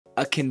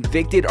a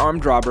convicted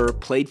armed robber,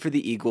 played for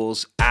the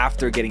Eagles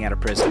after getting out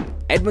of prison.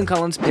 Edwin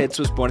Collins Pitts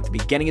was born at the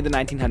beginning of the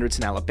 1900s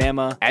in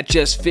Alabama. At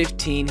just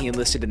 15, he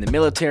enlisted in the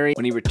military.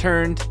 When he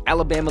returned,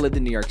 Alabama lived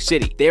in New York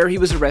City. There, he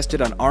was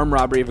arrested on armed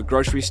robbery of a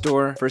grocery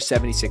store for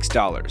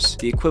 $76,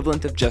 the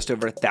equivalent of just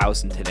over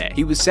 $1,000 today.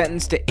 He was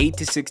sentenced to 8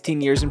 to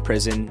 16 years in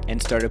prison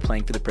and started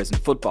playing for the prison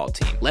football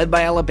team. Led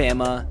by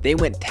Alabama, they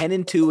went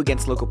 10-2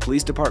 against local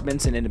police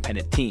departments and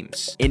independent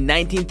teams. In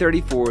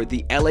 1934,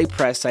 the LA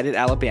Press cited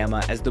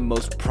Alabama as the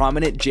most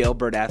prominent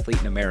jailbird athlete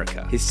in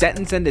America. His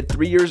sentence ended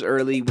 3 years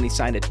early when he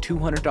signed a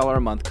 $200 a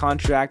month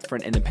contract for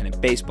an independent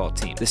baseball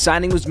team. The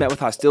signing was met with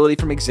hostility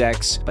from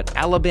execs, but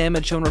Alabama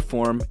had shown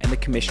reform and the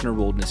commissioner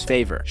ruled in his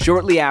favor.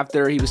 Shortly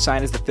after, he was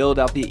signed as the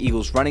Philadelphia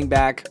Eagles running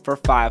back for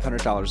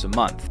 $500 a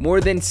month, more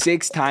than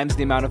 6 times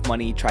the amount of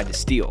money he tried to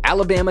steal.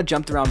 Alabama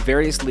jumped around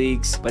various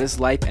leagues, but his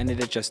life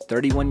ended at just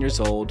 31 years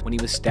old when he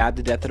was stabbed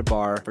to death at a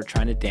bar for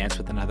trying to dance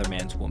with another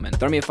man's woman.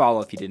 Throw me a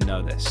follow if you didn't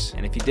know this,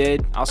 and if you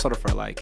did, I'll settle for a like.